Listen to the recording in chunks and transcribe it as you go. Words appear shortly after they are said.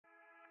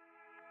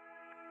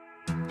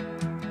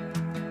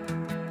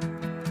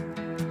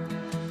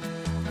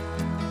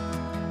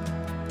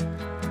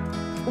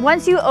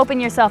once you open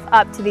yourself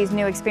up to these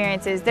new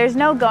experiences, there's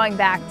no going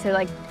back to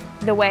like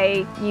the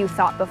way you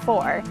thought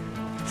before.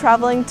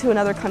 Traveling to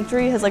another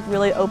country has like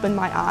really opened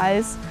my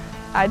eyes.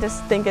 I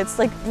just think it's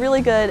like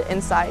really good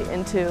insight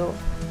into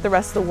the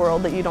rest of the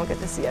world that you don't get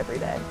to see every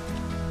day.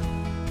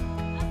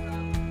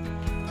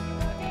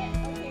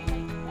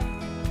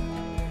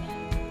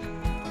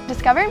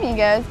 Discover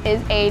Amigos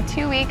is a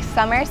 2-week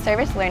summer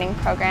service learning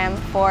program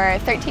for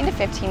 13 to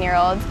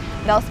 15-year-olds.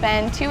 They'll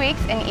spend 2 weeks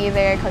in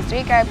either Costa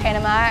Rica or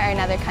Panama or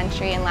another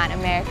country in Latin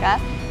America.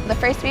 The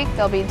first week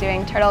they'll be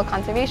doing turtle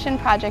conservation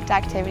project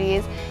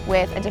activities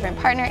with a different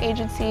partner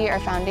agency or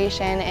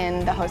foundation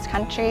in the host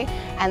country.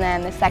 And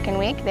then the second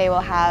week they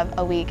will have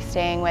a week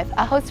staying with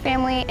a host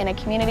family in a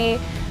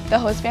community. The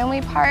host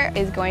family part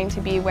is going to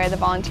be where the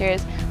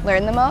volunteers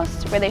learn the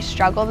most, where they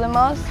struggle the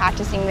most,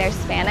 practicing their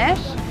Spanish.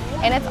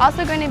 And it's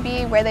also going to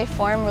be where they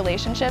form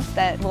relationships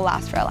that will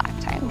last for a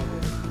lifetime.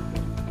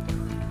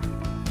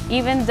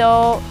 Even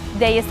though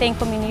they stay in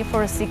community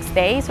for 6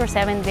 days or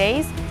 7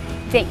 days,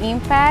 the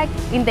impact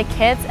in the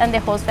kids and the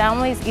host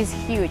families is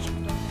huge.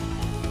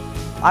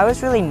 I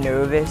was really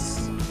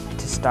nervous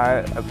to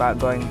start about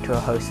going to a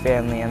host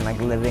family and like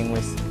living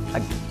with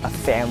a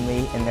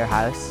family in their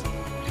house.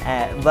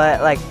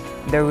 But like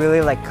they're really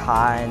like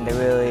kind, they're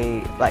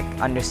really like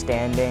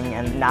understanding,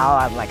 and now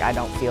I'm like I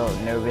don't feel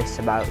nervous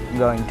about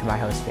going to my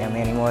host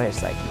family anymore.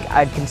 It's like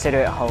I'd consider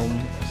it home,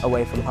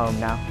 away from home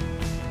now.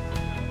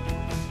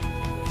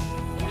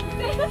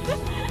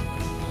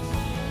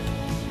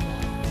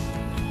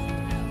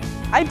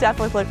 I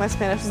definitely feel like my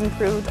Spanish has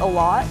improved a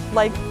lot.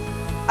 Like,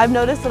 I've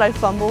noticed that I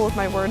fumble with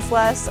my words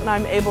less and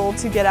I'm able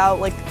to get out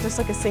like just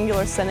like a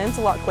singular sentence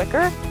a lot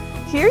quicker.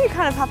 Here you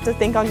kind of have to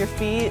think on your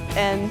feet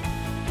and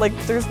like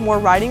there's more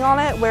writing on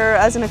it,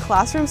 whereas in a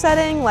classroom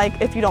setting, like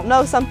if you don't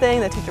know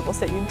something, the teacher will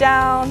sit you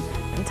down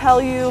and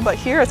tell you, but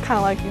here it's kind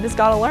of like you just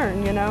gotta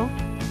learn, you know?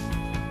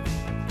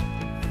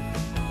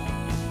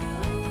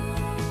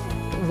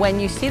 When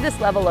you see this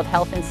level of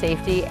health and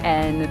safety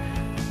and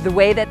the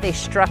way that they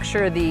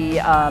structure the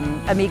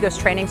Amigos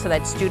training so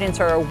that students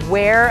are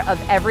aware of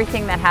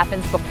everything that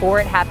happens before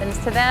it happens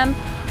to them,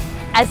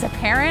 as a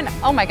parent,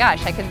 oh my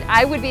gosh,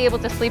 I would be able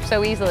to sleep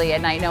so easily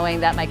at night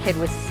knowing that my kid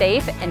was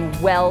safe and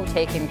well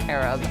taken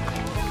care of.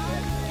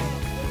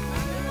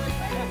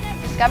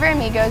 Discover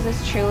Amigos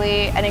is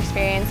truly an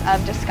experience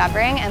of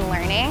discovering and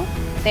learning.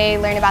 They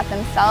learn about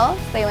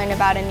themselves, they learn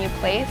about a new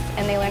place,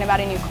 and they learn about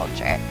a new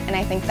culture. And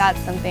I think that's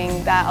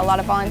something that a lot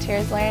of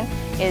volunteers learn,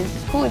 is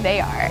who they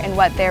are and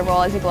what their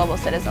role as a global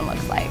citizen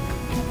looks like.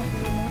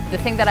 The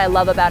thing that I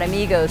love about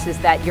Amigos is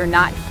that you're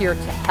not here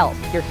to help,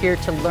 you're here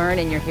to learn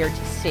and you're here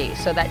to see.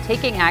 So that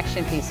taking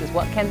action piece is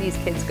what can these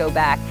kids go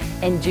back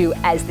and do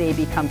as they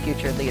become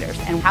future leaders?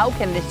 And how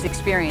can this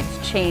experience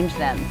change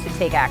them to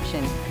take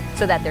action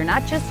so that they're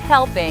not just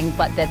helping,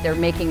 but that they're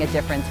making a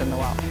difference in the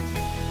world?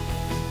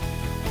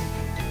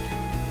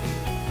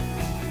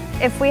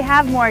 If we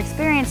have more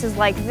experiences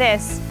like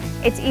this,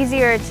 it's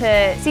easier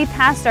to see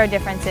past our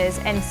differences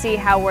and see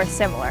how we're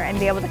similar and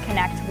be able to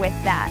connect with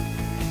that.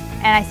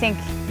 And I think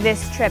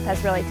this trip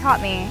has really taught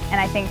me, and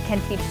I think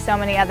can teach so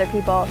many other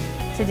people,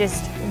 to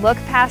just look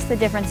past the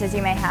differences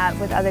you may have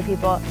with other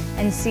people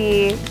and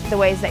see the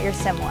ways that you're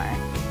similar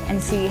and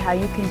see how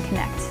you can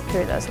connect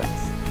through those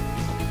ways.